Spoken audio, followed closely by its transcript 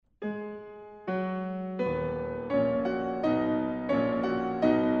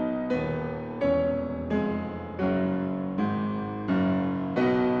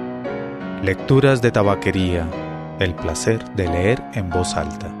Lecturas de tabaquería. El placer de leer en voz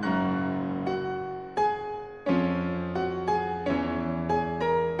alta.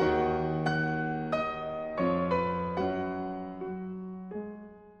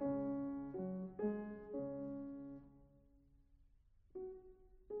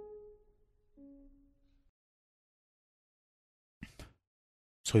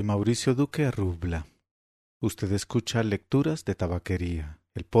 Soy Mauricio Duque Arrubla. Usted escucha Lecturas de Tabaquería,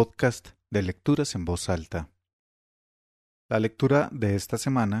 el podcast de lecturas en voz alta. La lectura de esta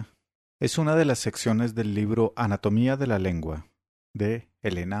semana es una de las secciones del libro Anatomía de la Lengua, de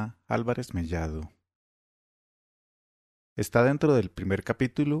Elena Álvarez Mellado. Está dentro del primer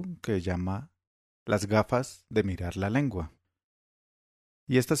capítulo que llama Las gafas de mirar la lengua.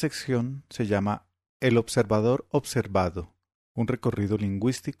 Y esta sección se llama El observador observado, un recorrido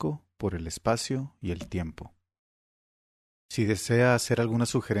lingüístico por el espacio y el tiempo. Si desea hacer alguna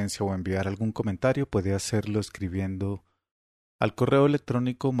sugerencia o enviar algún comentario, puede hacerlo escribiendo al correo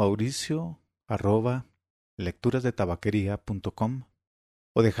electrónico mauricio@lecturasdetabaquería.com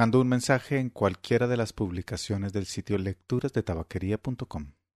o dejando un mensaje en cualquiera de las publicaciones del sitio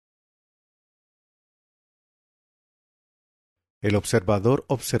lecturasdetabaquería.com. El observador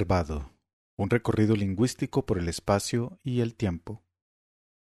observado, un recorrido lingüístico por el espacio y el tiempo.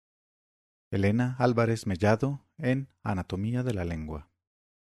 Elena Álvarez Mellado en Anatomía de la Lengua.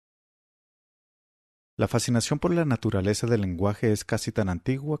 La fascinación por la naturaleza del lenguaje es casi tan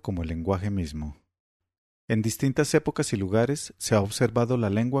antigua como el lenguaje mismo. En distintas épocas y lugares se ha observado la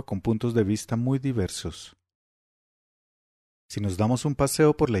lengua con puntos de vista muy diversos. Si nos damos un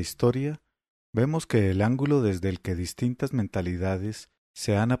paseo por la historia, vemos que el ángulo desde el que distintas mentalidades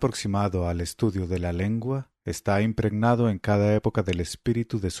se han aproximado al estudio de la lengua está impregnado en cada época del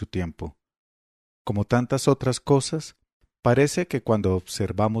espíritu de su tiempo. Como tantas otras cosas, parece que cuando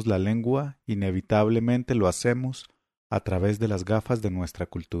observamos la lengua, inevitablemente lo hacemos a través de las gafas de nuestra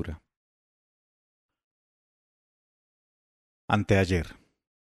cultura. Anteayer.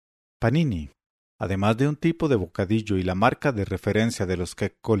 Panini, además de un tipo de bocadillo y la marca de referencia de los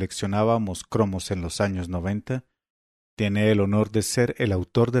que coleccionábamos cromos en los años 90, tiene el honor de ser el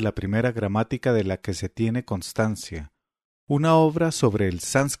autor de la primera gramática de la que se tiene constancia, una obra sobre el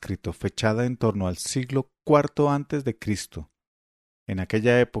sánscrito fechada en torno al siglo IV a.C. En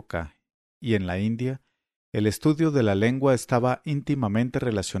aquella época, y en la India, el estudio de la lengua estaba íntimamente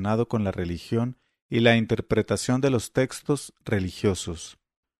relacionado con la religión y la interpretación de los textos religiosos.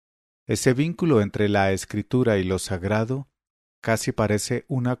 Ese vínculo entre la escritura y lo sagrado casi parece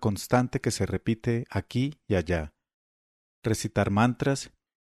una constante que se repite aquí y allá. Recitar mantras,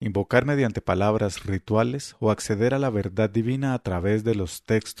 invocar mediante palabras rituales o acceder a la verdad divina a través de los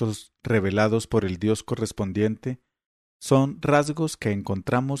textos revelados por el Dios correspondiente son rasgos que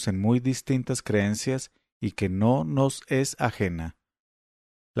encontramos en muy distintas creencias y que no nos es ajena.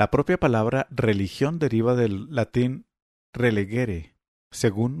 La propia palabra religión deriva del latín relegere,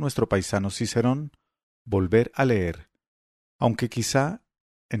 según nuestro paisano Cicerón, volver a leer, aunque quizá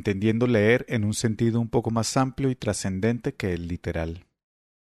entendiendo leer en un sentido un poco más amplio y trascendente que el literal.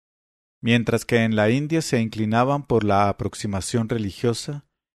 Mientras que en la India se inclinaban por la aproximación religiosa,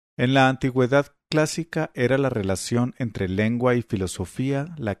 en la antigüedad clásica era la relación entre lengua y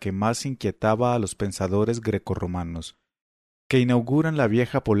filosofía la que más inquietaba a los pensadores grecorromanos, que inauguran la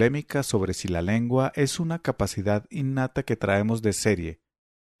vieja polémica sobre si la lengua es una capacidad innata que traemos de serie,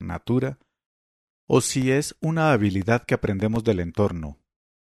 natura, o si es una habilidad que aprendemos del entorno,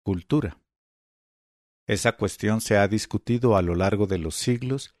 cultura. Esa cuestión se ha discutido a lo largo de los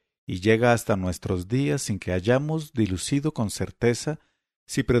siglos y llega hasta nuestros días sin que hayamos dilucido con certeza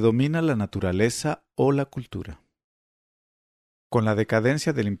si predomina la naturaleza o la cultura. Con la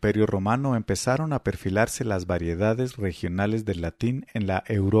decadencia del Imperio Romano empezaron a perfilarse las variedades regionales del latín en la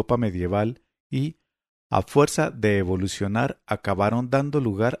Europa medieval y, a fuerza de evolucionar, acabaron dando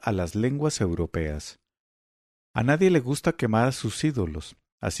lugar a las lenguas europeas. A nadie le gusta quemar a sus ídolos,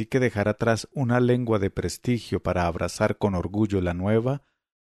 así que dejar atrás una lengua de prestigio para abrazar con orgullo la nueva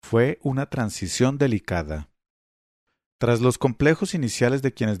fue una transición delicada. Tras los complejos iniciales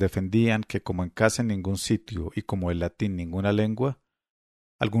de quienes defendían que como en casa en ningún sitio y como el latín ninguna lengua,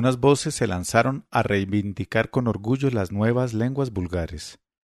 algunas voces se lanzaron a reivindicar con orgullo las nuevas lenguas vulgares.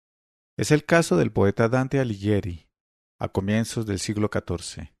 Es el caso del poeta Dante Alighieri, a comienzos del siglo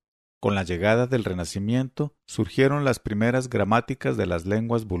XIV. Con la llegada del Renacimiento surgieron las primeras gramáticas de las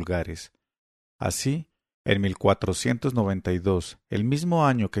lenguas vulgares. Así, en 1492, el mismo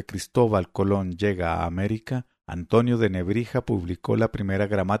año que Cristóbal Colón llega a América, Antonio de Nebrija publicó la primera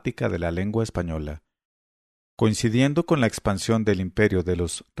gramática de la lengua española. Coincidiendo con la expansión del imperio de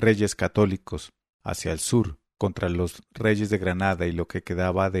los reyes católicos hacia el sur contra los reyes de Granada y lo que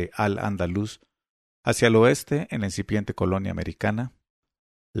quedaba de Al-Ándalus, hacia el oeste en la incipiente colonia americana,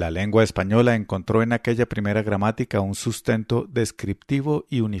 la lengua española encontró en aquella primera gramática un sustento descriptivo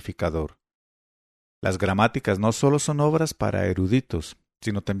y unificador. Las gramáticas no solo son obras para eruditos,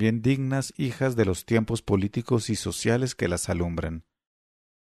 sino también dignas hijas de los tiempos políticos y sociales que las alumbran.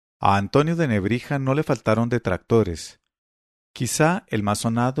 A Antonio de Nebrija no le faltaron detractores. Quizá el más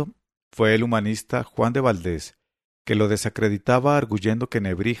sonado fue el humanista Juan de Valdés, que lo desacreditaba arguyendo que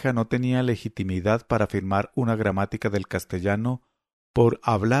Nebrija no tenía legitimidad para afirmar una gramática del castellano por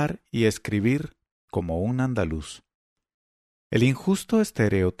hablar y escribir como un andaluz. El injusto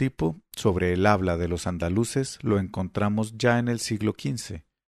estereotipo sobre el habla de los andaluces lo encontramos ya en el siglo XV.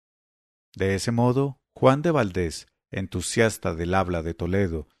 De ese modo, Juan de Valdés, entusiasta del habla de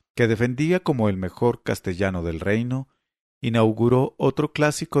Toledo, que defendía como el mejor castellano del reino, inauguró otro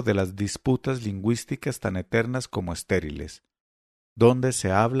clásico de las disputas lingüísticas tan eternas como estériles, ¿dónde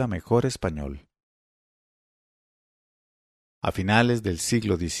se habla mejor español? A finales del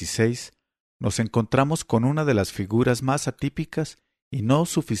siglo XVI, nos encontramos con una de las figuras más atípicas y no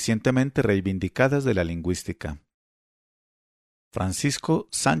suficientemente reivindicadas de la lingüística. Francisco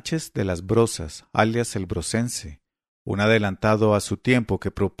Sánchez de las Brozas, alias el Brocense, un adelantado a su tiempo que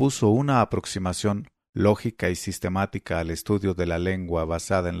propuso una aproximación lógica y sistemática al estudio de la lengua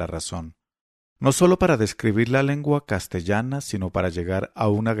basada en la razón, no sólo para describir la lengua castellana, sino para llegar a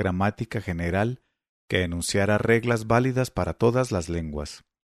una gramática general que enunciara reglas válidas para todas las lenguas.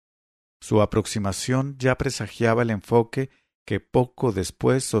 Su aproximación ya presagiaba el enfoque que poco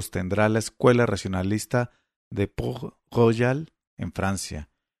después sostendrá la escuela racionalista de Port-Royal en Francia,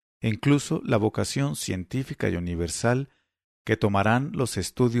 e incluso la vocación científica y universal que tomarán los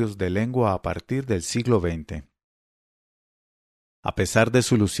estudios de lengua a partir del siglo XX. A pesar de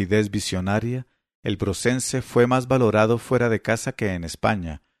su lucidez visionaria, el brocense fue más valorado fuera de casa que en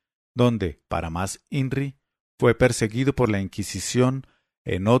España, donde, para más INRI, fue perseguido por la Inquisición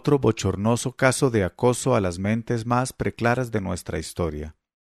en otro bochornoso caso de acoso a las mentes más preclaras de nuestra historia.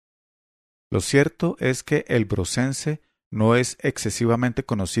 Lo cierto es que el brocense no es excesivamente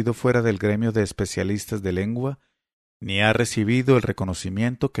conocido fuera del gremio de especialistas de lengua, ni ha recibido el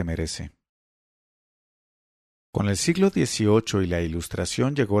reconocimiento que merece. Con el siglo XVIII y la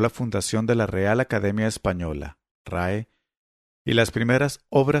Ilustración llegó la fundación de la Real Academia Española, RAE, y las primeras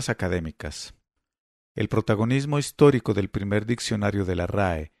obras académicas. El protagonismo histórico del primer diccionario de la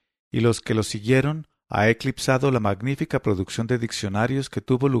RAE y los que lo siguieron ha eclipsado la magnífica producción de diccionarios que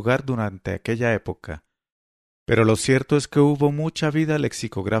tuvo lugar durante aquella época. Pero lo cierto es que hubo mucha vida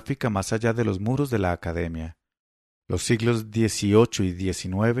lexicográfica más allá de los muros de la Academia. Los siglos XVIII y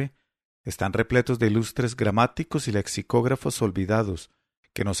XIX están repletos de ilustres gramáticos y lexicógrafos olvidados,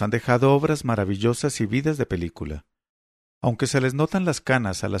 que nos han dejado obras maravillosas y vidas de película. Aunque se les notan las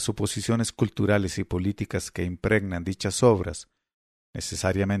canas a las suposiciones culturales y políticas que impregnan dichas obras,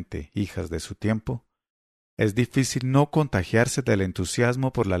 necesariamente hijas de su tiempo, es difícil no contagiarse del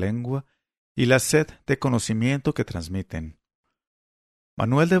entusiasmo por la lengua y la sed de conocimiento que transmiten.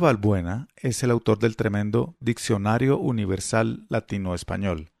 Manuel de Balbuena es el autor del tremendo Diccionario Universal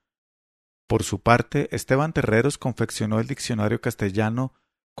Latino-Español. Por su parte, Esteban Terreros confeccionó el Diccionario Castellano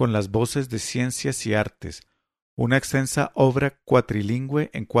con las voces de Ciencias y Artes, una extensa obra cuatrilingüe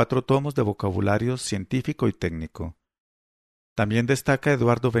en 4 tomos de vocabulario científico y técnico. También destaca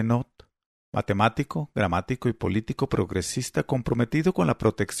Eduardo Benot, matemático, gramático y político progresista comprometido con la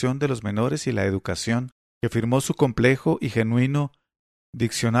protección de los menores y la educación, que firmó su complejo y genuino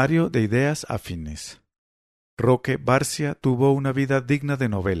Diccionario de Ideas Afines. Roque Barcia tuvo una vida digna de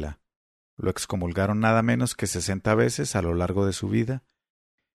novela. Lo excomulgaron nada menos que 60 veces a lo largo de su vida,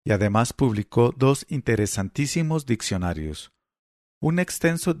 y además publicó 2 interesantísimos diccionarios, un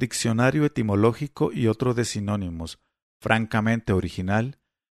extenso diccionario etimológico y otro de sinónimos, francamente original,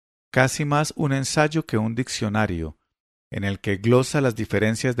 casi más un ensayo que un diccionario, en el que glosa las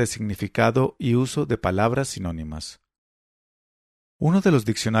diferencias de significado y uso de palabras sinónimas. Uno de los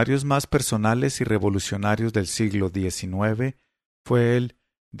diccionarios más personales y revolucionarios del siglo XIX fue el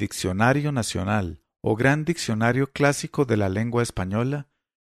Diccionario Nacional o Gran Diccionario Clásico de la Lengua Española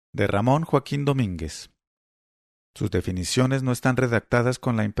de Ramón Joaquín Domínguez. Sus definiciones no están redactadas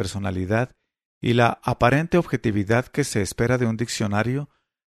con la impersonalidad y la aparente objetividad que se espera de un diccionario,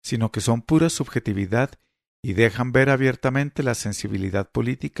 sino que son pura subjetividad y dejan ver abiertamente la sensibilidad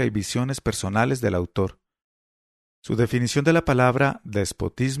política y visiones personales del autor. Su definición de la palabra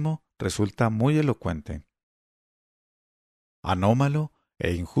despotismo resulta muy elocuente. Anómalo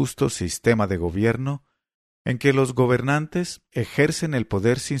e injusto sistema de gobierno en que los gobernantes ejercen el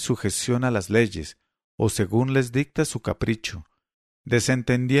poder sin sujeción a las leyes, o según les dicta su capricho,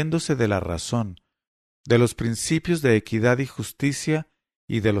 desentendiéndose de la razón, de los principios de equidad y justicia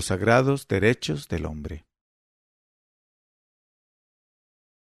y de los sagrados derechos del hombre.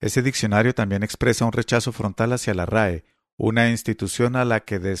 Ese diccionario también expresa un rechazo frontal hacia la RAE, una institución a la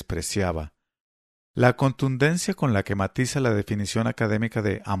que despreciaba. La contundencia con la que matiza la definición académica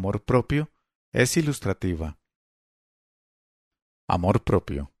de amor propio es ilustrativa. Amor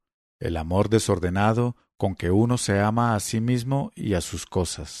propio, el amor desordenado con que uno se ama a sí mismo y a sus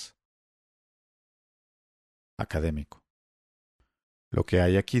cosas. Académico. Lo que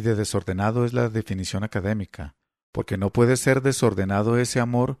hay aquí de desordenado es la definición académica, porque no puede ser desordenado ese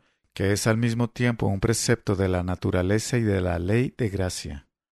amor que es al mismo tiempo un precepto de la naturaleza y de la ley de gracia.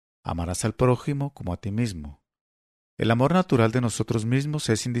 Amarás al prójimo como a ti mismo. El amor natural de nosotros mismos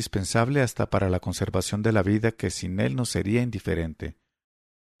es indispensable hasta para la conservación de la vida, que sin él nos sería indiferente.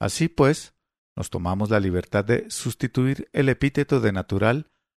 Así pues, nos tomamos la libertad de sustituir el epíteto de natural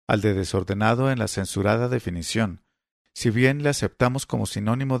al de desordenado en la censurada definición, si bien le aceptamos como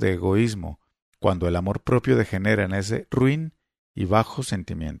sinónimo de egoísmo, cuando el amor propio degenera en ese ruin y bajo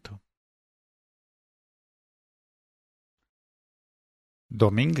sentimiento.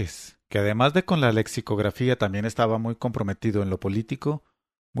 Domínguez, que además de con la lexicografía también estaba muy comprometido en lo político,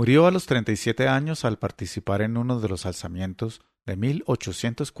 murió a los 37 años al participar en uno de los alzamientos de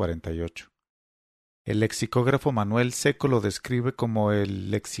 1848. El lexicógrafo Manuel Seco lo describe como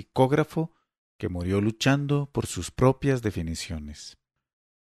el lexicógrafo que murió luchando por sus propias definiciones.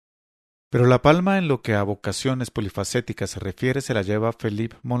 Pero la palma en lo que a vocaciones polifacéticas se refiere se la lleva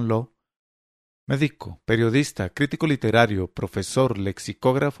Philippe Monlot, médico, periodista, crítico literario, profesor,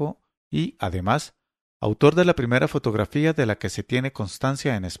 lexicógrafo y, además, autor de la primera fotografía de la que se tiene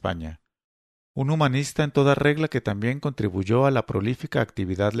constancia en España. Un humanista en toda regla que también contribuyó a la prolífica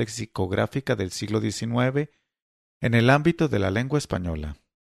actividad lexicográfica del siglo XIX en el ámbito de la lengua española.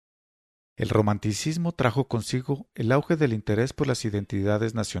 El romanticismo trajo consigo el auge del interés por las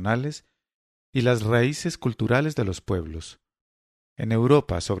identidades nacionales y las raíces culturales de los pueblos. En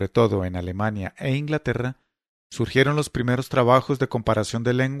Europa, sobre todo en Alemania e Inglaterra, surgieron los primeros trabajos de comparación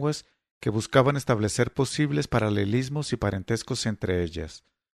de lenguas que buscaban establecer posibles paralelismos y parentescos entre ellas.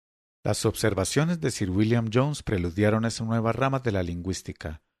 Las observaciones de Sir William Jones preludiaron esa nueva rama de la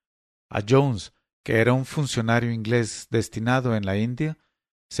lingüística. A Jones, que era un funcionario inglés destinado en la India,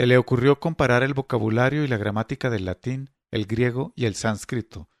 se le ocurrió comparar el vocabulario y la gramática del latín, el griego y el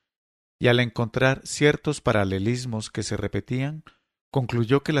sánscrito, y al encontrar ciertos paralelismos que se repetían,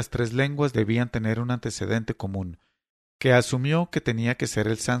 concluyó que las tres lenguas debían tener un antecedente común, que asumió que tenía que ser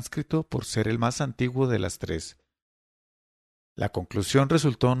el sánscrito por ser el más antiguo de las tres. La conclusión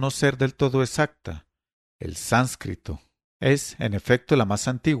resultó no ser del todo exacta. El sánscrito es, en efecto, la más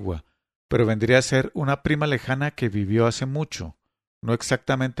antigua, pero vendría a ser una prima lejana que vivió hace mucho, no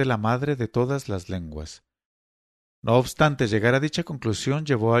exactamente la madre de todas las lenguas. No obstante, llegar a dicha conclusión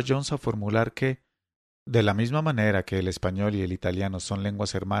llevó a Jones a formular que, de la misma manera que el español y el italiano son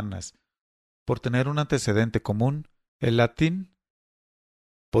lenguas hermanas, por tener un antecedente común, el latín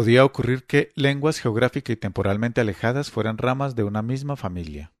podía ocurrir que lenguas geográfica y temporalmente alejadas fueran ramas de una misma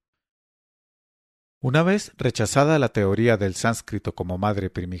familia. Una vez rechazada la teoría del sánscrito como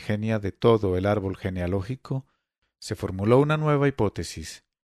madre primigenia de todo el árbol genealógico, se formuló una nueva hipótesis,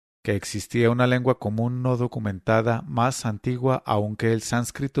 que existía una lengua común no documentada más antigua aún que el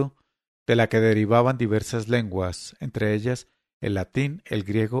sánscrito, de la que derivaban diversas lenguas, entre ellas el latín, el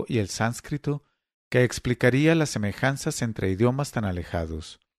griego y el sánscrito, que explicaría las semejanzas entre idiomas tan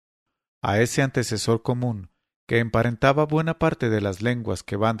alejados. A ese antecesor común, que emparentaba buena parte de las lenguas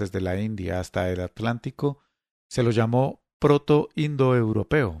que van desde la India hasta el Atlántico, se lo llamó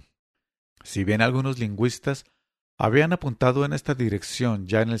proto-indoeuropeo. Si bien algunos lingüistas habían apuntado en esta dirección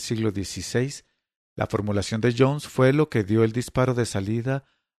ya en el siglo XVI, la formulación de Jones fue lo que dio el disparo de salida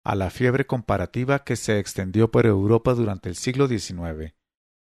a la fiebre comparativa que se extendió por Europa durante el siglo XIX.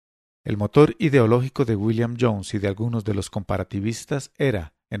 El motor ideológico de William Jones y de algunos de los comparativistas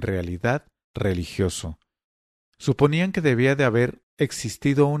era, en realidad, religioso. Suponían que debía de haber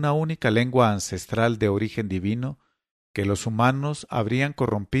existido una única lengua ancestral de origen divino que los humanos habrían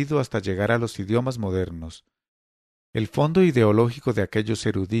corrompido hasta llegar a los idiomas modernos. El fondo ideológico de aquellos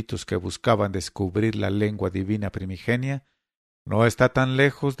eruditos que buscaban descubrir la lengua divina primigenia no está tan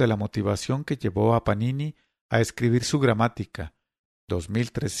lejos de la motivación que llevó a Panini a escribir su gramática.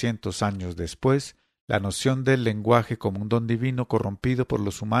 2300 años después, la noción del lenguaje como un don divino corrompido por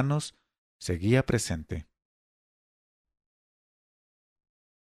los humanos seguía presente.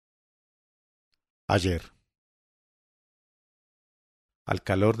 Ayer. Al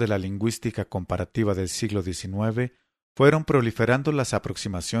calor de la lingüística comparativa del siglo XIX, fueron proliferando las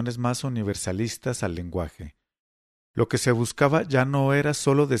aproximaciones más universalistas al lenguaje. Lo que se buscaba ya no era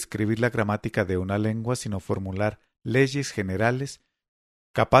sólo describir la gramática de una lengua, sino formular leyes generales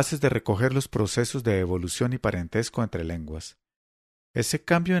capaces de recoger los procesos de evolución y parentesco entre lenguas. Ese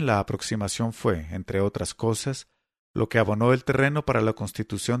cambio en la aproximación fue, entre otras cosas, lo que abonó el terreno para la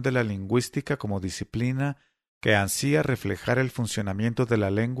constitución de la lingüística como disciplina que ansía reflejar el funcionamiento de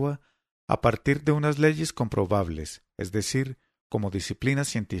la lengua a partir de unas leyes comprobables, es decir, como disciplina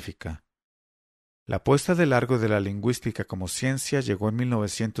científica. La puesta de largo de la lingüística como ciencia llegó en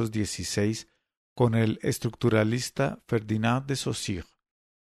 1916 con el estructuralista Ferdinand de Saussure,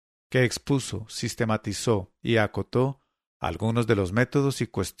 que expuso, sistematizó y acotó algunos de los métodos y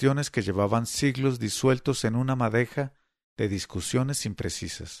cuestiones que llevaban siglos disueltos en una madeja de discusiones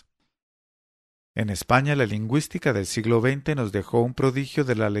imprecisas. En España la lingüística del siglo XX nos dejó un prodigio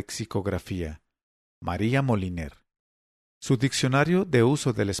de la lexicografía, María Moliner. Su diccionario de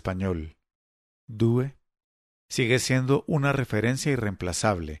uso del español, DUE, sigue siendo una referencia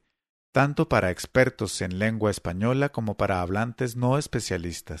irreemplazable, tanto para expertos en lengua española como para hablantes no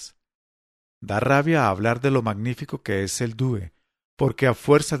especialistas. Da rabia hablar de lo magnífico que es el DUE, porque a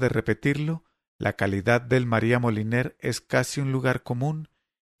fuerza de repetirlo, la calidad del María Moliner es casi un lugar común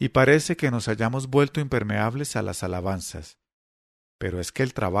y parece que nos hayamos vuelto impermeables a las alabanzas. Pero es que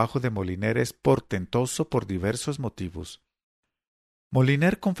el trabajo de Moliner es portentoso por diversos motivos.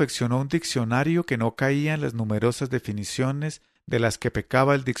 Moliner confeccionó un diccionario que no caía en las numerosas definiciones de las que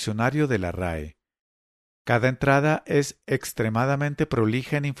pecaba el diccionario de la RAE. Cada entrada es extremadamente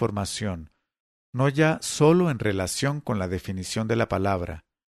prolija en información, no ya sólo en relación con la definición de la palabra,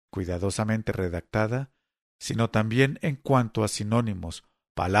 cuidadosamente redactada, sino también en cuanto a sinónimos,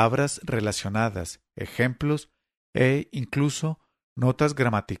 palabras relacionadas, ejemplos e incluso notas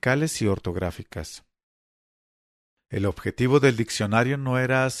gramaticales y ortográficas. El objetivo del diccionario no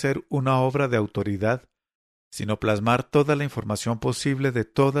era hacer una obra de autoridad, sino plasmar toda la información posible de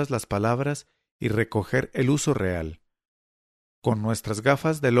todas las palabras y recoger el uso real. Con nuestras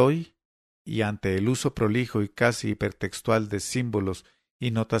gafas del hoy, y ante el uso prolijo y casi hipertextual de símbolos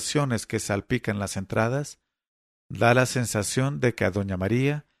y notaciones que salpican las entradas, da la sensación de que a doña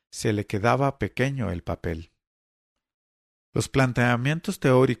María se le quedaba pequeño el papel. Los planteamientos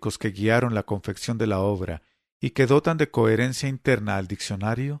teóricos que guiaron la confección de la obra y que dotan de coherencia interna al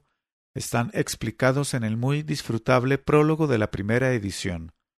diccionario están explicados en el muy disfrutable prólogo de la primera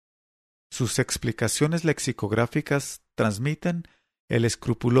edición. Sus explicaciones lexicográficas transmiten el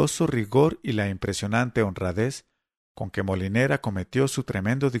escrupuloso rigor y la impresionante honradez con que Moliner acometió su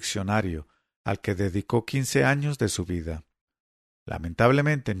tremendo diccionario, al que dedicó 15 años de su vida.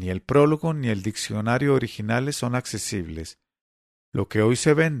 Lamentablemente, ni el prólogo ni el diccionario originales son accesibles. Lo que hoy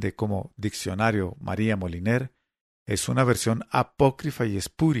se vende como Diccionario María Moliner es una versión apócrifa y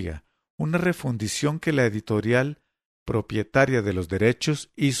espuria, una refundición que la editorial, propietaria de los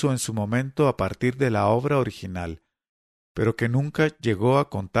derechos, hizo en su momento a partir de la obra original, pero que nunca llegó a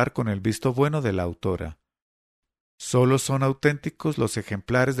contar con el visto bueno de la autora. Solo son auténticos los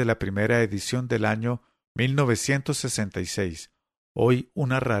ejemplares de la primera edición del año 1966, hoy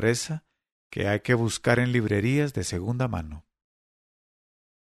una rareza que hay que buscar en librerías de segunda mano.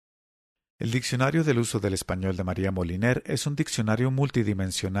 El Diccionario del Uso del Español de María Moliner es un diccionario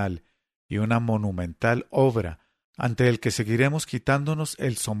multidimensional y una monumental obra ante el que seguiremos quitándonos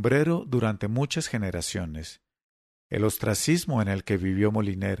el sombrero durante muchas generaciones. El ostracismo en el que vivió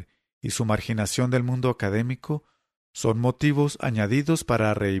Moliner y su marginación del mundo académico son motivos añadidos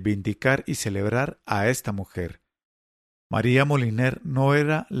para reivindicar y celebrar a esta mujer. María Moliner no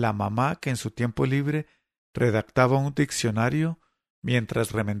era la mamá que en su tiempo libre redactaba un diccionario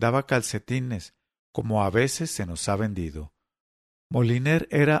mientras remendaba calcetines, como a veces se nos ha vendido. Moliner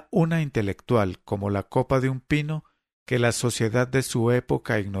era una intelectual como la copa de un pino que la sociedad de su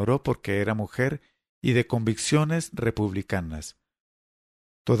época ignoró porque era mujer y de convicciones republicanas.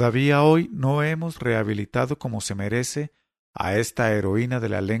 Todavía hoy no hemos rehabilitado como se merece a esta heroína de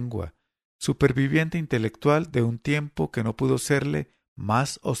la lengua, superviviente intelectual de un tiempo que no pudo serle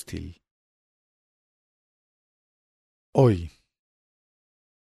más hostil. Hoy.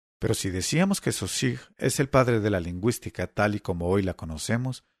 Pero si decíamos que Saussure es el padre de la lingüística tal y como hoy la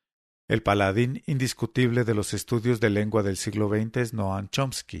conocemos, el paladín indiscutible de los estudios de lengua del siglo XX es Noam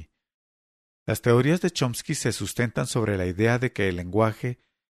Chomsky. Las teorías de Chomsky se sustentan sobre la idea de que el lenguaje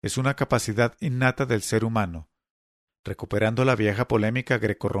es una capacidad innata del ser humano, recuperando la vieja polémica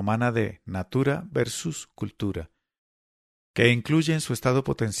grecorromana de natura versus cultura. que incluye en su estado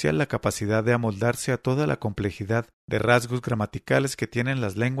potencial la capacidad de amoldarse a toda la complejidad de rasgos gramaticales que tienen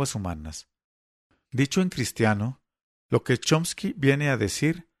las lenguas humanas. Dicho en cristiano, lo que Chomsky viene a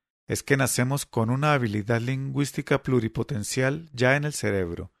decir es que nacemos con una habilidad lingüística pluripotencial ya en el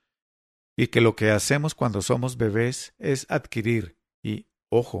cerebro, y que lo que hacemos cuando somos bebés es adquirir, y,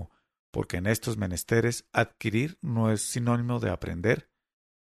 ojo, porque en estos menesteres adquirir no es sinónimo de aprender,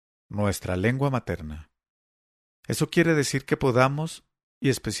 nuestra lengua materna. Eso quiere decir que podamos y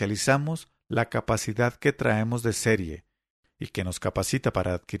especializamos la capacidad que traemos de serie y que nos capacita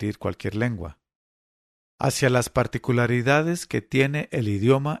para adquirir cualquier lengua, hacia las particularidades que tiene el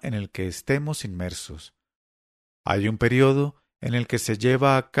idioma en el que estemos inmersos. Hay un periodo en el que se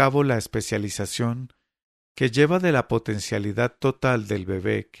lleva a cabo la especialización que lleva de la potencialidad total del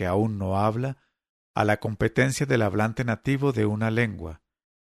bebé que aún no habla a la competencia del hablante nativo de una lengua,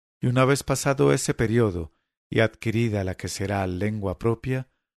 y una vez pasado ese periodo y adquirida la que será lengua propia,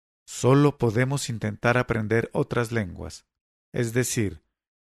 sólo podemos intentar aprender otras lenguas, es decir,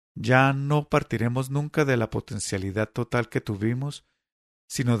 ya no partiremos nunca de la potencialidad total que tuvimos,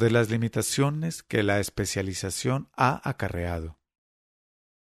 sino de las limitaciones que la especialización ha acarreado.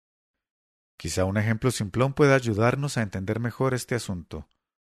 Quizá un ejemplo simplón pueda ayudarnos a entender mejor este asunto.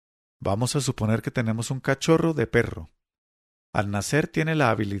 Vamos a suponer que tenemos un cachorro de perro. Al nacer tiene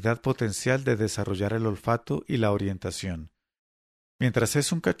la habilidad potencial de desarrollar el olfato y la orientación. Mientras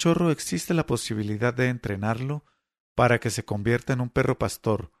es un cachorro existe la posibilidad de entrenarlo para que se convierta en un perro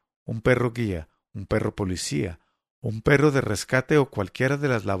pastor, un perro guía, un perro policía, un perro de rescate o cualquiera de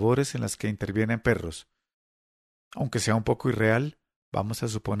las labores en las que intervienen perros. Aunque sea un poco irreal, vamos a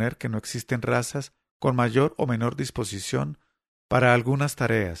suponer que no existen razas con mayor o menor disposición para algunas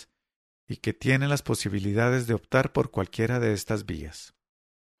tareas y que tienen las posibilidades de optar por cualquiera de estas vías.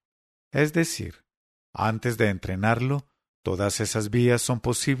 Es decir, antes de entrenarlo, todas esas vías son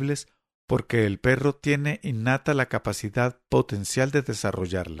posibles porque el perro tiene innata la capacidad potencial de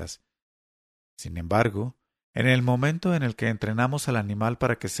desarrollarlas. Sin embargo, en el momento en el que entrenamos al animal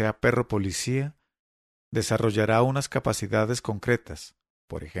para que sea perro policía, desarrollará unas capacidades concretas,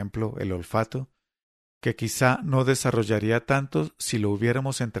 por ejemplo, el olfato, que quizá no desarrollaría tanto si lo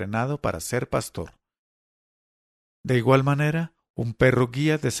hubiéramos entrenado para ser pastor. De igual manera, un perro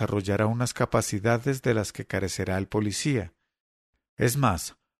guía desarrollará unas capacidades de las que carecerá el policía. Es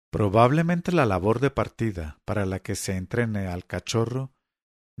más, probablemente la labor de partida para la que se entrene al cachorro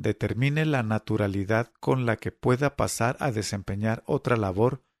determine la naturalidad con la que pueda pasar a desempeñar otra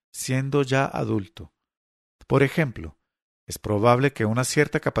labor siendo ya adulto. Por ejemplo, es probable que una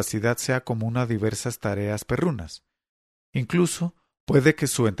cierta capacidad sea común a diversas tareas perrunas. Incluso puede que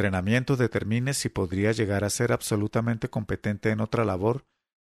su entrenamiento determine si podría llegar a ser absolutamente competente en otra labor,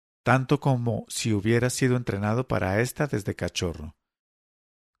 tanto como si hubiera sido entrenado para ésta desde cachorro.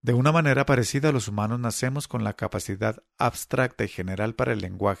 De una manera parecida, los humanos nacemos con la capacidad abstracta y general para el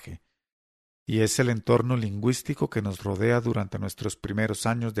lenguaje, y es el entorno lingüístico que nos rodea durante nuestros primeros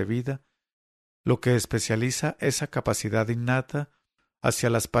años de vida lo que especializa esa capacidad innata hacia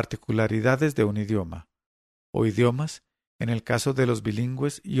las particularidades de un idioma, o idiomas en el caso de los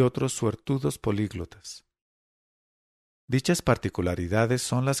bilingües y otros suertudos políglotas. Dichas particularidades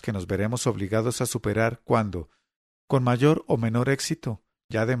son las que nos veremos obligados a superar cuando, con mayor o menor éxito,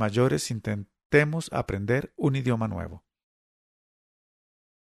 ya de mayores intentemos aprender un idioma nuevo.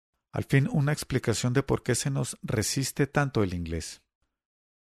 Al fin, una explicación de por qué se nos resiste tanto el inglés.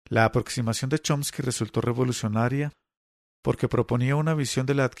 La aproximación de Chomsky resultó revolucionaria porque proponía una visión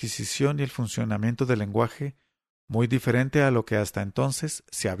de la adquisición y el funcionamiento del lenguaje muy diferente a lo que hasta entonces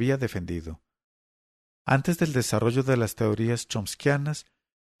se había defendido. Antes del desarrollo de las teorías chomskianas,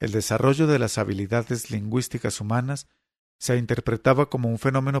 el desarrollo de las habilidades lingüísticas humanas se interpretaba como un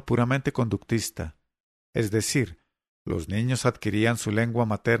fenómeno puramente conductista, es decir, los niños adquirían su lengua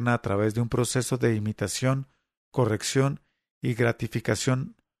materna a través de un proceso de imitación, corrección y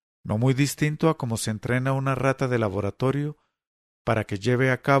gratificación no muy distinto a cómo se entrena una rata de laboratorio para que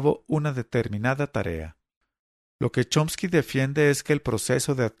lleve a cabo una determinada tarea. Lo que Chomsky defiende es que el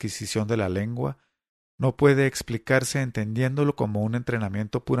proceso de adquisición de la lengua no puede explicarse entendiéndolo como un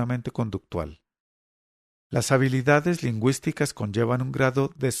entrenamiento puramente conductual. Las habilidades lingüísticas conllevan un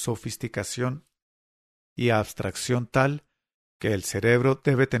grado de sofisticación y abstracción tal que el cerebro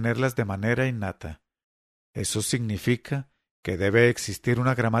debe tenerlas de manera innata. Eso significa que debe existir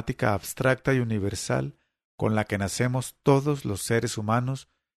una gramática abstracta y universal con la que nacemos todos los seres humanos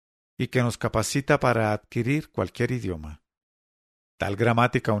y que nos capacita para adquirir cualquier idioma. Tal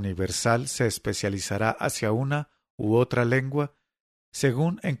gramática universal se especializará hacia una u otra lengua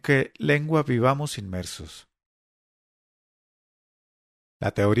según en qué lengua vivamos inmersos.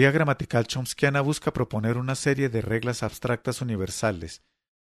 La teoría gramatical chomskiana busca proponer una serie de reglas abstractas universales,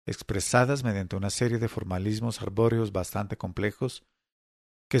 expresadas mediante una serie de formalismos arbóreos bastante complejos,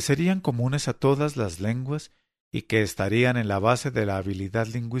 que serían comunes a todas las lenguas y que estarían en la base de la habilidad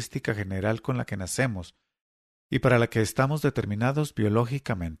lingüística general con la que nacemos y para la que estamos determinados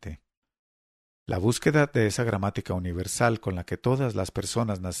biológicamente. La búsqueda de esa gramática universal con la que todas las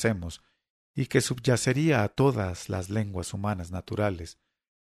personas nacemos y que subyacería a todas las lenguas humanas naturales,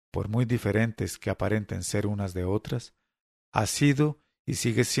 por muy diferentes que aparenten ser unas de otras, ha sido y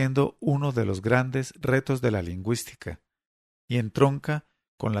sigue siendo uno de los grandes retos de la lingüística, y entronca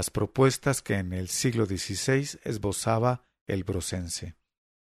con las propuestas que en el siglo XVI esbozaba el brosense.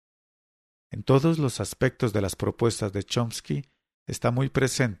 En todos los aspectos de las propuestas de Chomsky está muy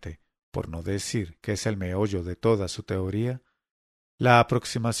presente, por no decir que es el meollo de toda su teoría, la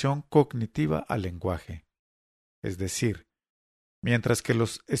aproximación cognitiva al lenguaje. Es decir, mientras que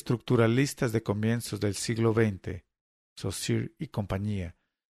los estructuralistas de comienzos del siglo XX, Saussure y compañía,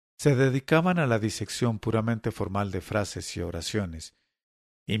 se dedicaban a la disección puramente formal de frases y oraciones,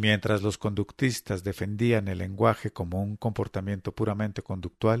 y mientras los conductistas defendían el lenguaje como un comportamiento puramente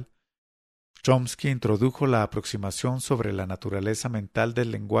conductual, Chomsky introdujo la aproximación sobre la naturaleza mental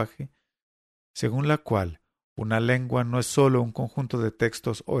del lenguaje, según la cual una lengua no es sólo un conjunto de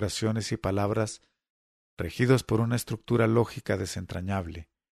textos, oraciones y palabras regidos por una estructura lógica desentrañable.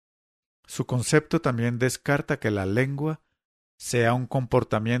 Su concepto también descarta que la lengua sea un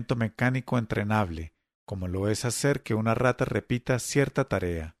comportamiento mecánico entrenable, como lo es hacer que una rata repita cierta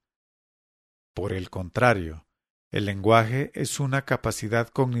tarea. Por el contrario, el lenguaje es una capacidad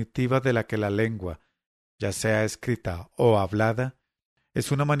cognitiva de la que la lengua, ya sea escrita o hablada,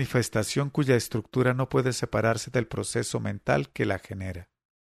 es una manifestación cuya estructura no puede separarse del proceso mental que la genera.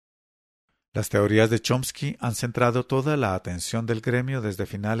 Las teorías de Chomsky han centrado toda la atención del gremio desde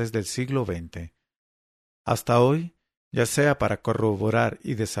finales del siglo XX. Hasta hoy, ya sea para corroborar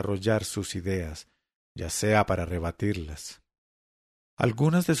y desarrollar sus ideas, ya sea para rebatirlas.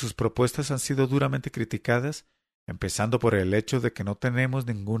 Algunas de sus propuestas han sido duramente criticadas, empezando por el hecho de que no tenemos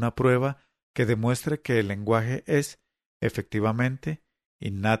ninguna prueba que demuestre que el lenguaje es, efectivamente,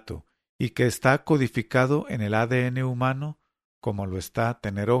 innato y que está codificado en el ADN humano como lo está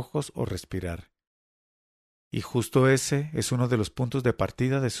tener ojos o respirar. Y justo ese es uno de los puntos de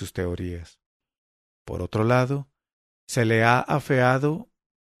partida de sus teorías. Por otro lado, se le ha afeado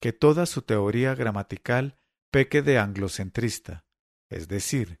que toda su teoría gramatical peque de anglocentrista, es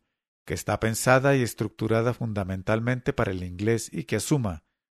decir, que está pensada y estructurada fundamentalmente para el inglés y que asuma,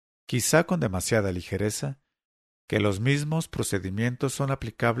 quizá con demasiada ligereza, que los mismos procedimientos son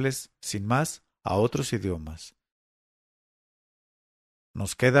aplicables sin más a otros idiomas.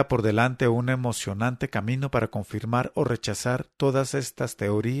 Nos queda por delante un emocionante camino para confirmar o rechazar todas estas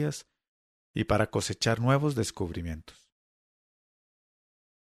teorías y para cosechar nuevos descubrimientos.